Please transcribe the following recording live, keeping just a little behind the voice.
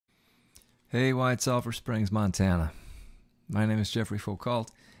Hey, White Sulphur Springs, Montana. My name is Jeffrey Foucault,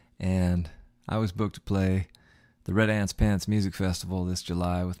 and I was booked to play the Red Ants Pants Music Festival this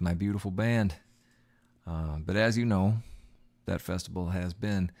July with my beautiful band. But as you know, that festival has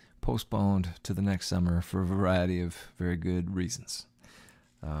been postponed to the next summer for a variety of very good reasons.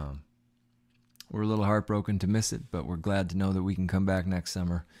 We're a little heartbroken to miss it, but we're glad to know that we can come back next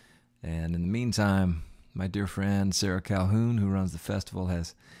summer. And in the meantime, my dear friend Sarah Calhoun, who runs the festival,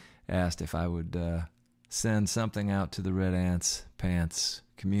 has asked if I would send something out to the Red Ants Pants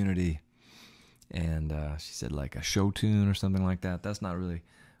community. And she said like a show tune or something like that. That's not really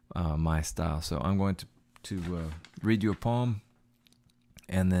my style. So I'm going to read you a poem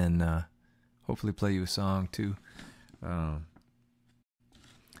and then hopefully play you a song too.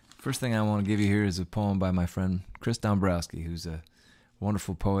 First thing I want to give you here is a poem by my friend Chris Dombrowski, who's a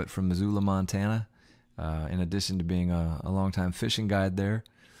wonderful poet from Missoula, Montana, in addition to being a longtime fishing guide there,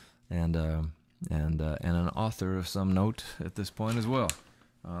 and an author of some note at this point as well.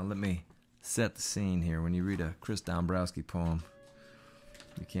 Let me set the scene here. When you read a Chris Dombrowski poem,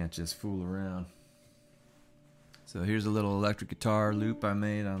 you can't just fool around. So here's a little electric guitar loop I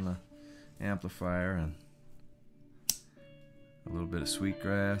made on the amplifier, and a little bit of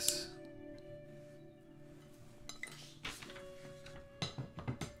sweetgrass.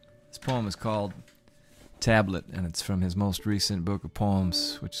 This poem is called Tablet, and it's from his most recent book of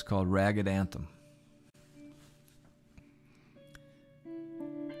poems, which is called Ragged Anthem.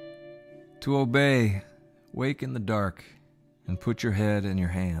 To obey, wake in the dark and put your head in your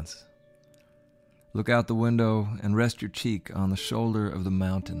hands. Look out the window and rest your cheek on the shoulder of the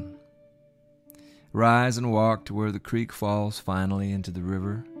mountain. Rise and walk to where the creek falls finally into the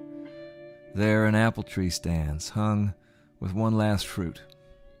river. There an apple tree stands, hung with one last fruit.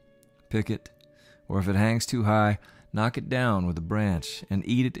 Pick it, or if it hangs too high, knock it down with a branch and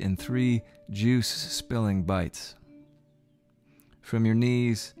eat it in 3 juice-spilling bites. From your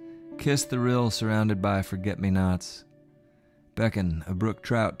knees, kiss the rill surrounded by forget-me-nots. Beckon a brook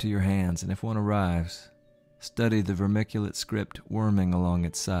trout to your hands, and if one arrives, study the vermiculate script worming along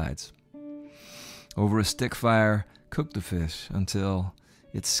its sides. Over a stick fire, cook the fish until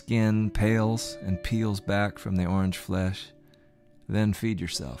its skin pales and peels back from the orange flesh. Then feed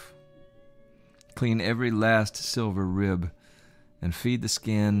yourself. Clean every last silver rib and feed the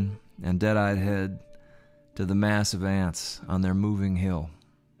skin and dead-eyed head to the mass of ants on their moving hill.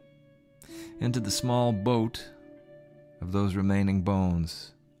 Into the small boat of those remaining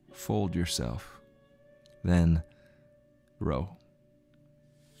bones, fold yourself. Then row.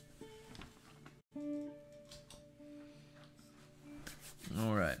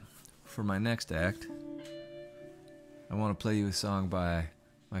 All right, for my next act, I want to play you a song by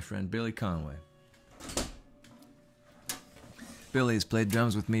my friend Billy Conway. Billy has played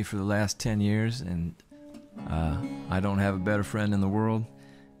drums with me for the last 10 years, and I don't have a better friend in the world.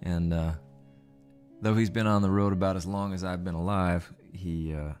 And though he's been on the road about as long as I've been alive,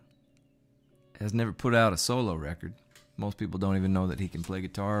 he has never put out a solo record. Most people don't even know that he can play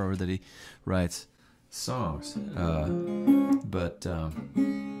guitar or that he writes songs. But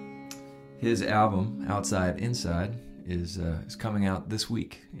his album, Outside Inside, is coming out this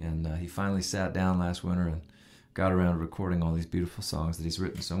week. And he finally sat down last winter and got around to recording all these beautiful songs that he's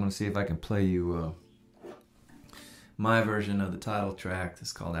written. So I'm going to see if I can play you my version of the title track.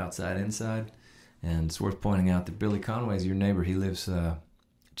 It's called Outside Inside. And it's worth pointing out that Billy Conway is your neighbor. He lives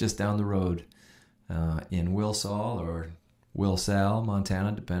just down the road in Wilsall or Wilsall,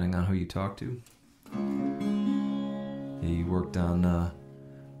 Montana, depending on who you talk to. He worked on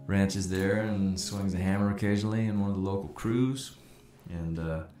ranches there and swings a hammer occasionally in one of the local crews. And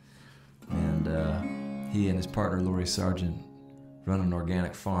he and his partner Lori Sargent run an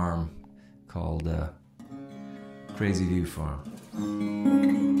organic farm called Crazy View Farm.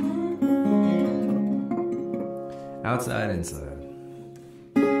 Outside, inside.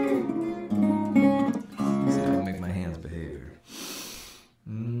 See if I can make my hands behave here.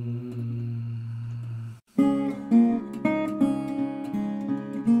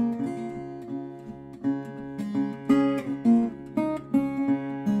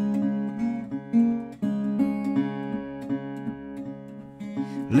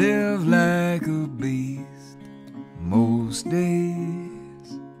 Live like a beast most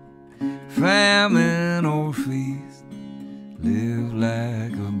days, famine or feast. Live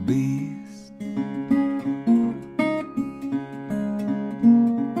like a beast.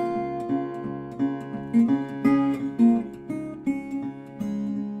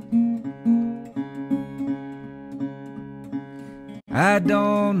 I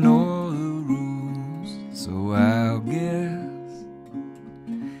don't know the rules, so I'll guess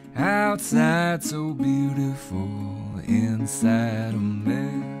Outside so beautiful, inside a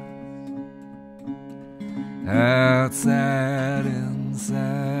mess. Outside,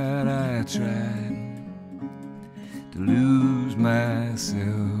 inside, I tried to lose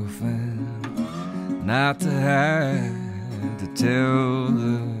myself and not to hide, to tell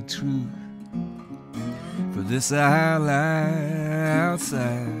the truth. For this I lie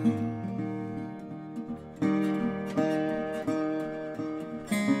outside.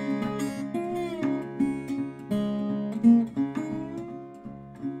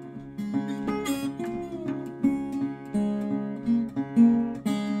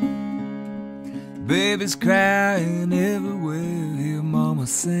 Babies crying everywhere, hear mama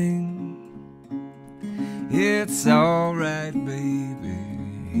sing. It's alright, baby,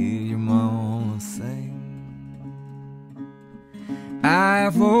 hear your mama sing. Eye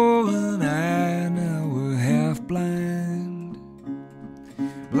for an eye, now we're half blind,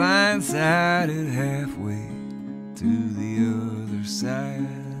 blindsided halfway to the other side.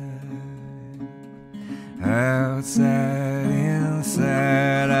 Outside,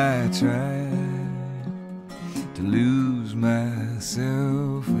 inside, I tried to lose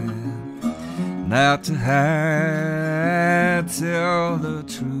myself and not to hide, tell the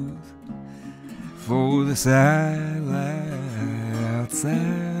truth. For this I lie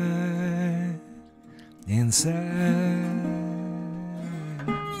outside, inside.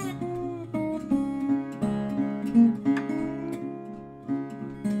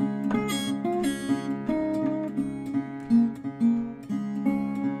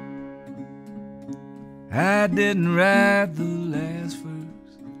 I didn't write the last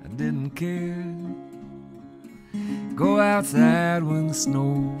verse, I didn't care. Go outside when the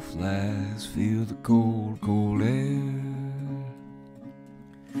snow flies, feel the cold, cold air.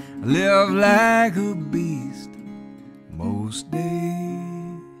 I live like a beast most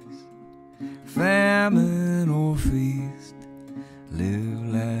days, famine or feast, live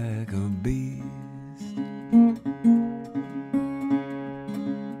like a beast.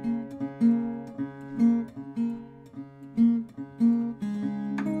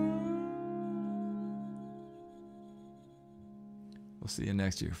 We'll see you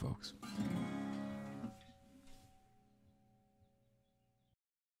next year, folks.